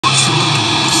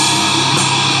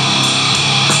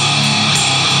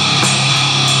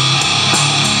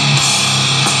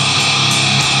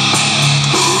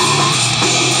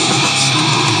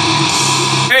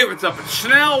what's up? It's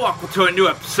Chanel. Welcome to a new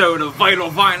episode of Vital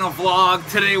Vinyl Vlog.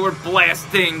 Today we're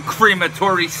blasting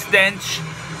Crematory Stench,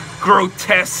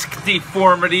 Grotesque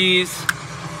Deformities,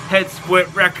 Head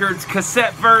Split Records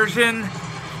cassette version.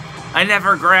 I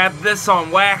never grabbed this on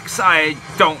wax. I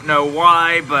don't know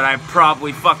why, but I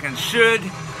probably fucking should.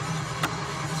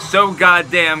 So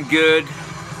goddamn good.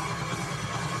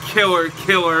 Killer,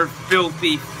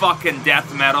 filthy fucking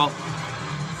death metal.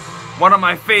 One of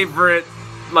my favorite,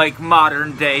 like,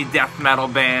 modern day death metal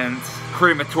bands.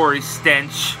 Crematory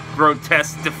Stench,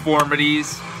 Grotesque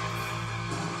Deformities,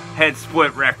 Head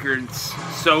Split Records.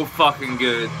 So fucking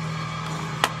good.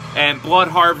 And Blood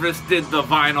Harvest did the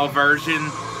vinyl version.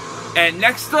 And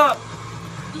next up,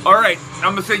 alright,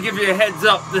 I'm just gonna give you a heads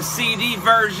up. The CD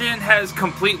version has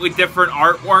completely different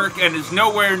artwork and is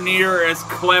nowhere near as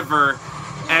clever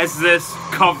as this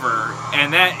cover.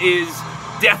 And that is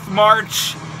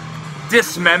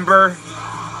Deathmarch-Dismember.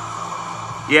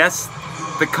 Yes,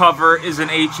 the cover is an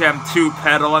HM2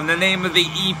 pedal, and the name of the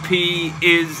EP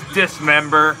is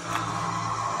Dismember.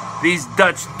 These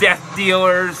Dutch death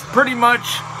dealers pretty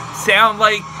much sound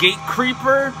like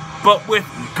Gatecreeper, but with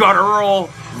guttural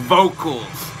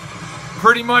vocals.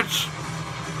 Pretty much,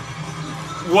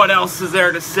 what else is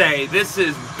there to say? This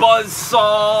is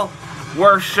buzzsaw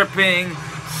worshipping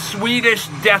Swedish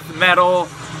death metal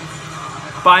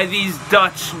by these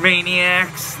Dutch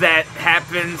maniacs that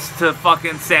happens to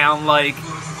fucking sound like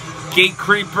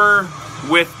Gatecreeper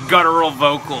with guttural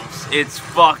vocals. It's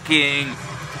fucking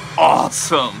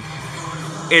awesome.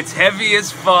 It's heavy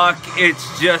as fuck. It's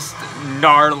just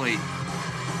gnarly.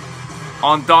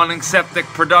 On Dawning Septic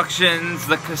Productions,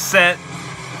 the cassette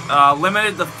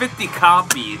limited to 50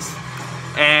 copies.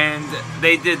 And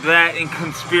they did that in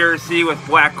conspiracy with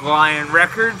Black Lion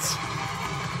Records.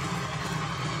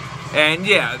 And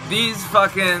yeah, these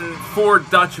fucking four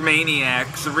Dutch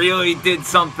maniacs really did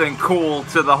something cool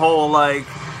to the whole, like,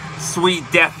 sweet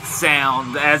death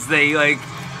sound, as they, like,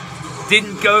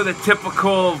 didn't go the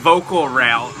typical vocal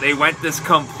route. They went this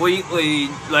completely,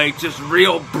 like, just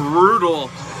real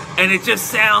brutal, and it just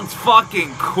sounds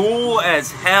fucking cool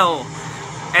as hell.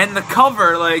 And the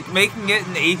cover, like, making it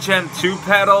an HM2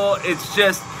 pedal, it's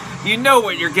just, you know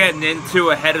what you're getting into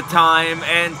ahead of time.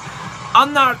 And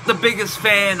I'm not the biggest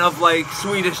fan of, like,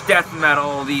 Swedish death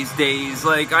metal these days.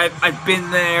 Like, I've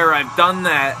been there, I've done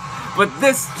that. But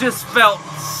this just felt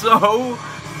so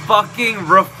fucking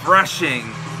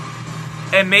refreshing.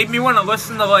 And made me want to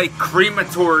listen to, like,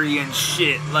 Crematory and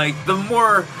shit. Like, the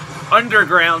more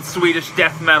underground Swedish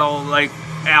death metal, like,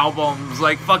 albums.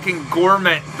 Like, fucking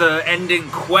Gormet, The Ending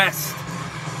Quest.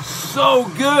 So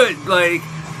good. Like,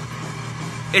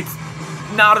 it's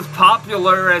not as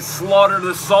popular as Slaughter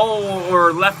the Soul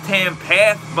or Left Hand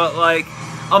Path, but, like,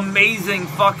 amazing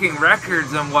fucking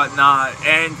records and whatnot.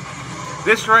 And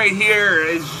this right here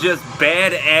is just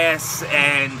badass,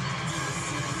 and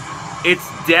it's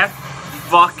death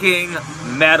fucking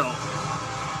metal.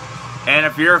 And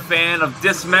if you're a fan of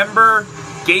Dismember,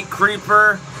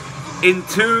 Gatecreeper,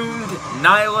 Entombed,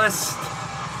 Nihilist,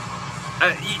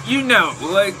 you know,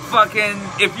 like, fucking,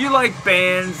 if you like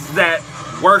bands that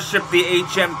worship the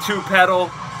HM2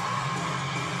 pedal,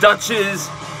 Dutch's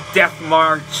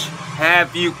Deathmarch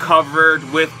have you covered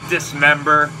with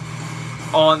Dismember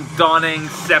on Dawning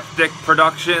Septic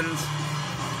Productions.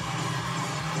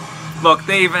 Look,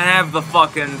 they even have the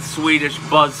fucking Swedish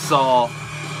buzzsaw.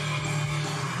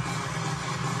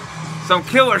 Some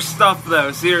killer stuff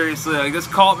though, seriously. Like, this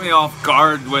caught me off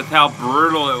guard with how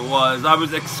brutal it was. I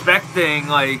was expecting,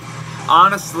 like,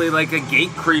 honestly, like a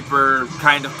Gatecreeper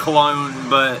kind of clone,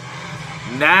 but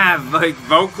nah, like,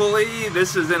 vocally,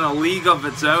 this is in a league of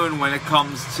its own when it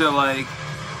comes to, like,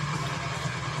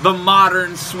 the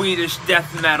modern Swedish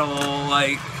death metal,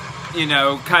 like, you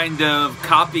know, kind of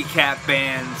copycat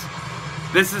bands.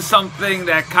 This is something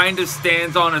that kind of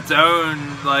stands on its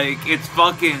own. Like, it's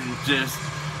fucking just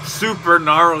super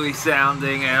gnarly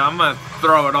sounding, and I'm gonna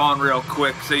throw it on real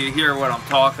quick so you hear what I'm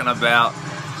talking about.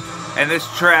 And this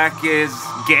track is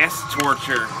Gas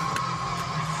Torture.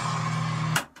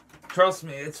 Trust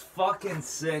me, it's fucking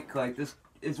sick. Like, this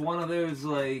is one of those,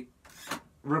 like,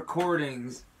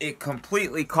 recordings. It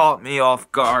completely caught me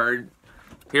off guard.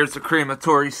 Here's the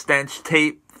Crematory Stench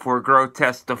tape for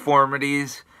Grotesque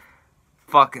Deformities.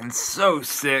 Fucking so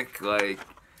sick. Like,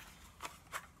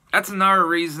 that's another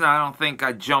reason I don't think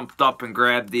I jumped up and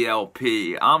grabbed the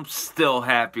LP. I'm still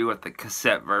happy with the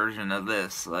cassette version of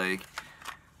this. Like,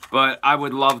 but I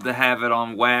would love to have it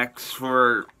on wax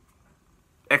for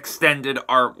extended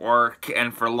artwork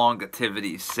and for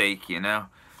longevitity's sake, you know?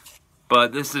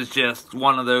 But this is just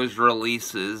one of those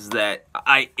releases that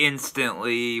I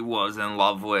instantly was in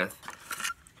love with.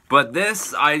 But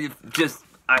this, I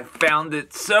found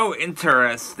it so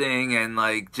interesting and,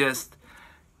 like, just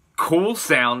cool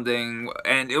sounding,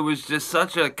 and it was just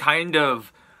such a kind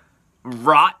of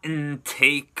rotten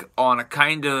take on a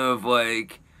kind of,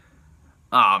 like,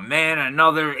 oh man,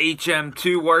 another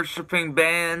HM2 worshipping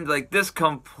band. Like, this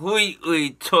completely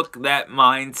took that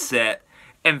mindset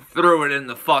and threw it in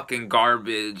the fucking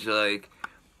garbage. Like,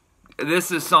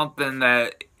 this is something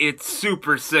that it's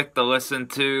super sick to listen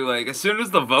to. Like, as soon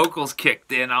as the vocals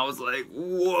kicked in, I was like,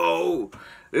 whoa,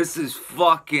 this is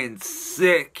fucking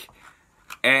sick.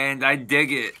 And I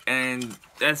dig it. And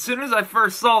as soon as I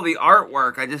first saw the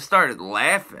artwork, I just started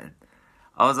laughing.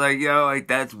 I was like, yo, like,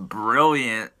 that's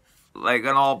brilliant. Like,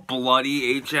 an all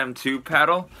bloody HM2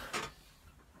 pedal.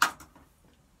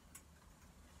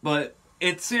 But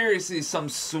it's seriously some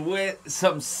sick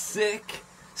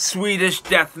Swedish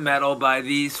death metal by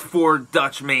these 4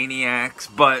 Dutch maniacs,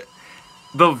 but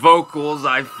the vocals,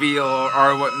 I feel,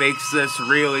 are what makes this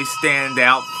really stand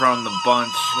out from the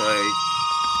bunch. Like,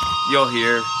 you'll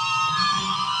hear.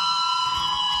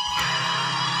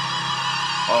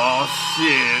 Oh,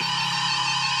 shit.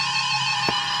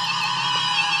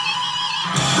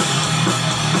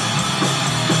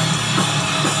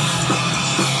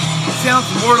 It sounds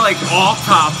more like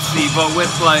Autopsy, but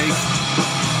with, like,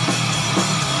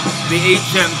 the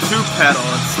HM2 pedal.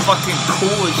 It's fucking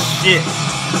cool as shit.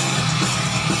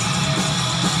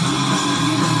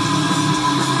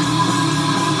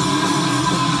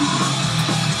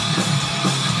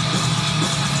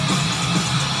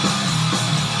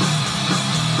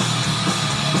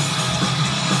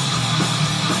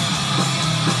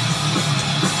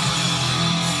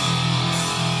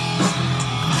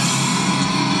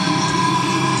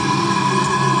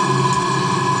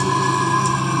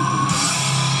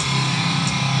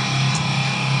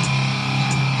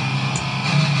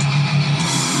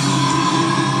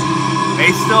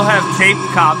 They still have tape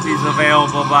copies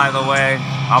available, by the way.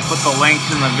 I'll put the link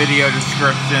in the video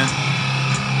description.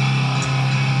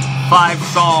 5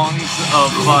 songs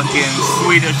of fucking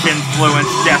Swedish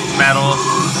influenced death metal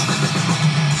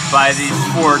by these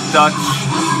 4 Dutch.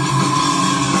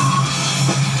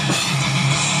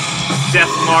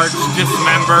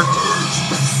 Deathmarch-Dismember.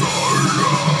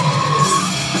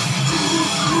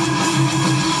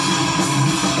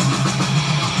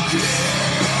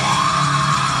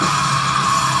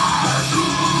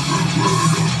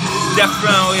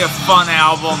 Definitely a fun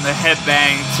album to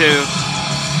headbang to,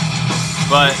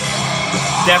 but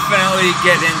definitely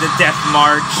get into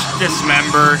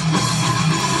Deathmarch-Dismember,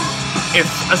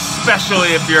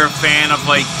 especially if you're a fan of,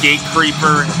 like,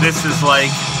 Gatecreeper. This is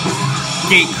like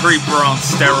Gatecreeper on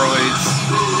steroids.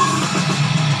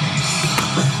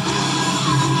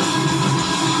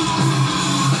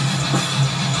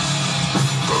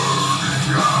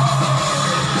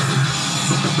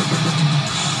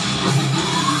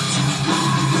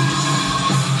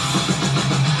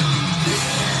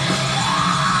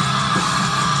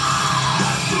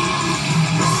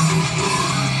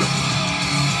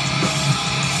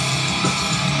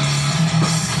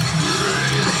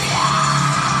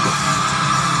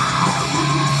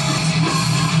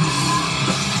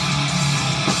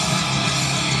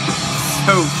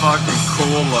 So fucking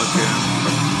cool looking.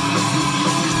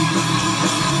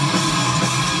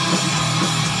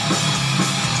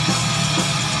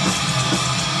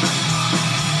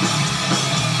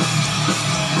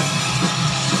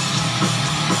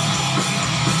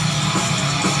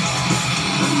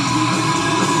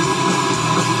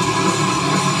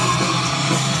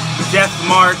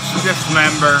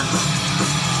 Deathmarch-Dismember,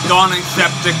 Dawning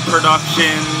Septic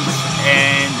Productions,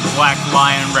 and Black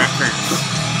Lion Records.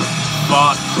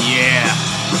 Fuck yeah.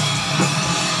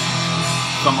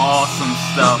 Some awesome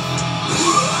stuff.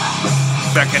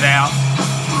 Check it out.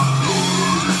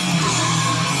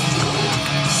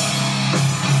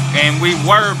 And we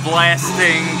were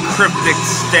blasting cryptic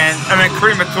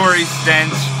crematory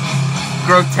stench,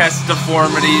 grotesque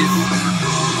deformities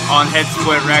on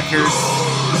Headsplit Records.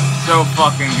 So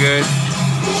fucking good.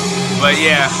 But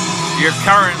yeah, you're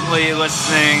currently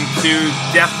listening to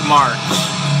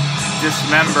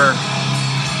Deathmarch-Dismember.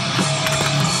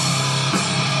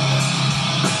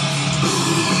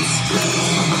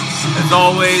 As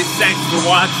always, thanks for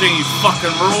watching, you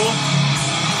fucking rule.